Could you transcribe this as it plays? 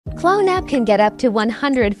Clone app can get up to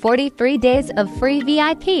 143 days of free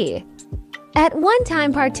VIP. At one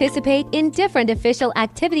time, participate in different official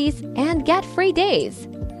activities and get free days.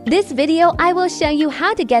 This video, I will show you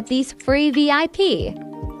how to get these free VIP.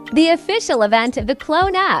 The official event of the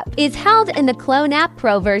Clone app is held in the Clone app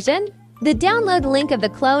Pro version. The download link of the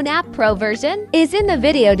Clone app Pro version is in the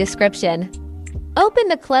video description. Open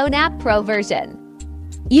the Clone app Pro version.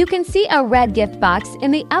 You can see a red gift box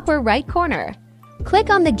in the upper right corner.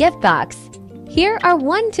 Click on the gift box. Here are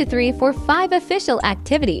 1, 2, 3, 4, 5 official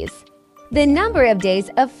activities. The number of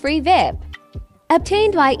days of free VIP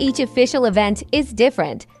obtained by each official event is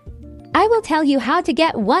different. I will tell you how to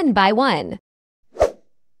get one by one.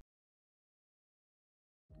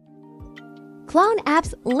 Clone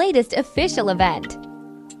app's latest official event.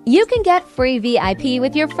 You can get free VIP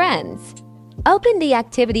with your friends. Open the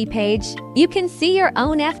activity page. You can see your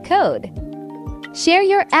own F code. Share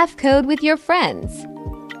your F code with your friends.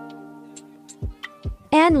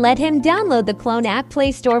 And let him download the Clone app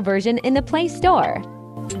Play Store version in the Play Store.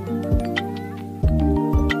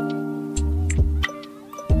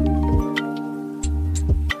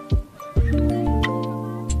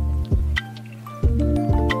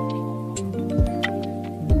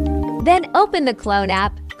 Then open the Clone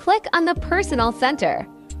app, click on the Personal Center,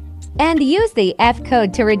 and use the F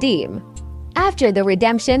code to redeem. After the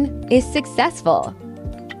redemption is successful,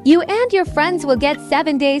 you and your friends will get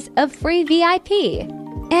 7 days of free VIP,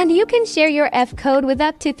 and you can share your F code with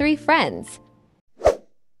up to 3 friends.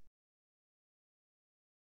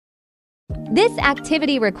 This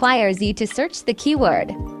activity requires you to search the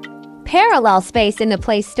keyword parallel space in the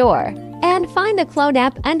Play Store and find the Clone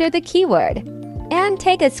app under the keyword and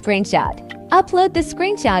take a screenshot. Upload the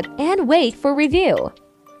screenshot and wait for review.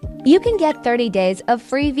 You can get 30 days of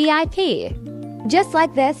free VIP. Just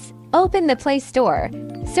like this, open the Play Store,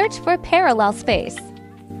 search for parallel space.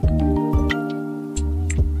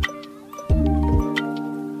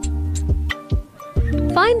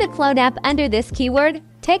 Find the Clone app under this keyword,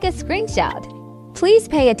 take a screenshot. Please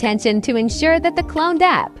pay attention to ensure that the cloned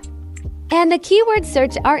app and the keyword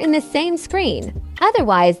search are in the same screen,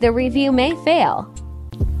 otherwise the review may fail.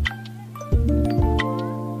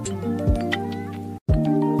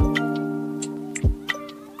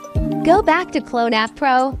 Go back to Clone app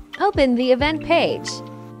Pro, open the event page.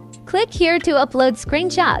 Click here to upload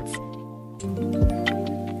screenshots.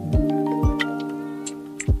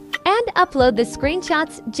 And upload the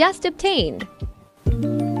screenshots just obtained.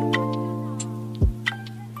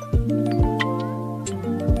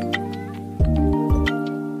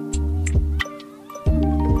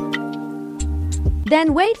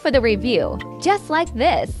 Then wait for the review, just like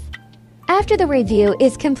this. After the review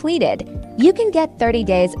is completed, you can get 30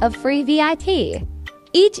 days of free VIP.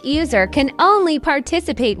 Each user can only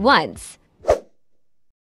participate once.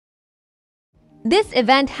 This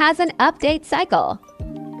event has an update cycle.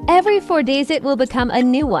 Every 4 days it will become a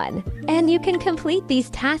new one, and you can complete these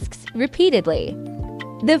tasks repeatedly.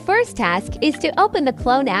 The first task is to open the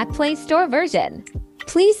Clone app Play Store version.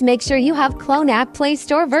 Please make sure you have Clone app Play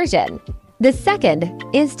Store version. The second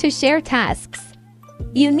is to share tasks.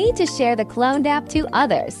 You need to share the cloned app to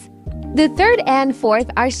others. The third and fourth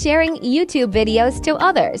are sharing YouTube videos to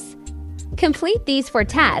others. Complete these 4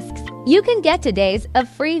 tasks. You can get 2 days of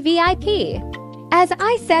free VIP. As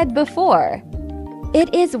I said before,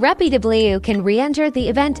 it is repeatably you can re-enter the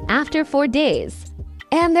event after 4 days.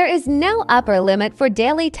 And there is no upper limit for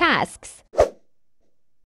daily tasks.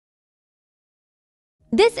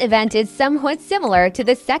 This event is somewhat similar to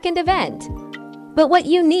the second event. But what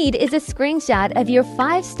you need is a screenshot of your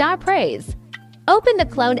 5-star praise. Open the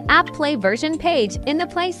Clone app Play version page in the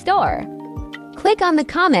Play Store. Click on the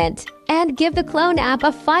comment and give the Clone app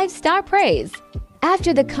a 5-star praise.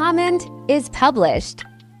 After the comment is published,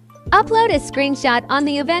 upload a screenshot on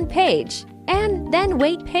the event page and then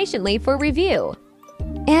wait patiently for review.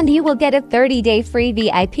 And you will get a 30-day free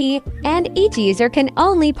VIP, and each user can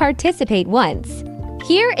only participate once.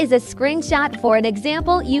 Here is a screenshot for an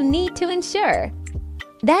example. You need to ensure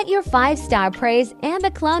that your 5-star praise and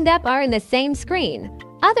the cloned app are in the same screen.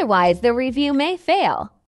 Otherwise, the review may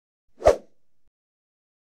fail.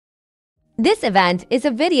 This event is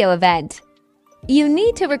a video event. You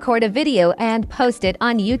need to record a video and post it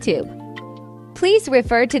on YouTube. Please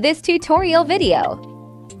refer to this tutorial video.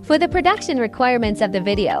 For the production requirements of the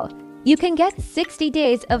video, you can get 60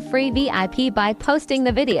 days of free VIP by posting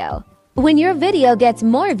the video. When your video gets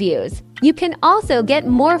more views, you can also get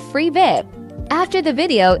more free VIP after the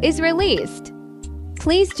video is released.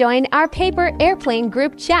 Please join our Paper Airplane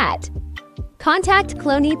group chat. Contact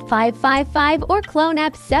CloneApp555 or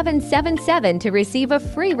CloneApp777 to receive a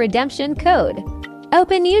free redemption code.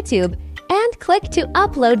 Open YouTube and click to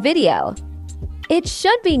upload video. It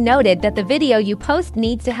should be noted that the video you post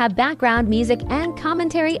needs to have background music and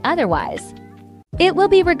commentary, otherwise it will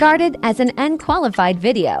be regarded as an unqualified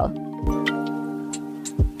video.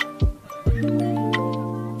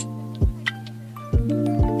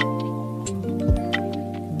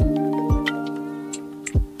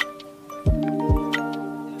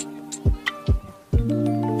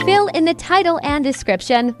 Fill in the title and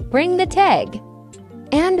description, bring the tag,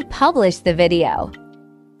 and publish the video.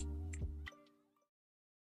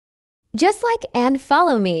 Just like and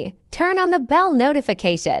follow me, turn on the bell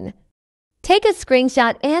notification. Take a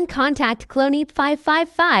screenshot and contact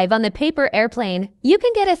Cloney555 on the paper airplane. You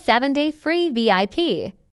can get a 7-day free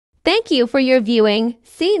VIP. Thank you for your viewing.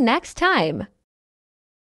 See you next time.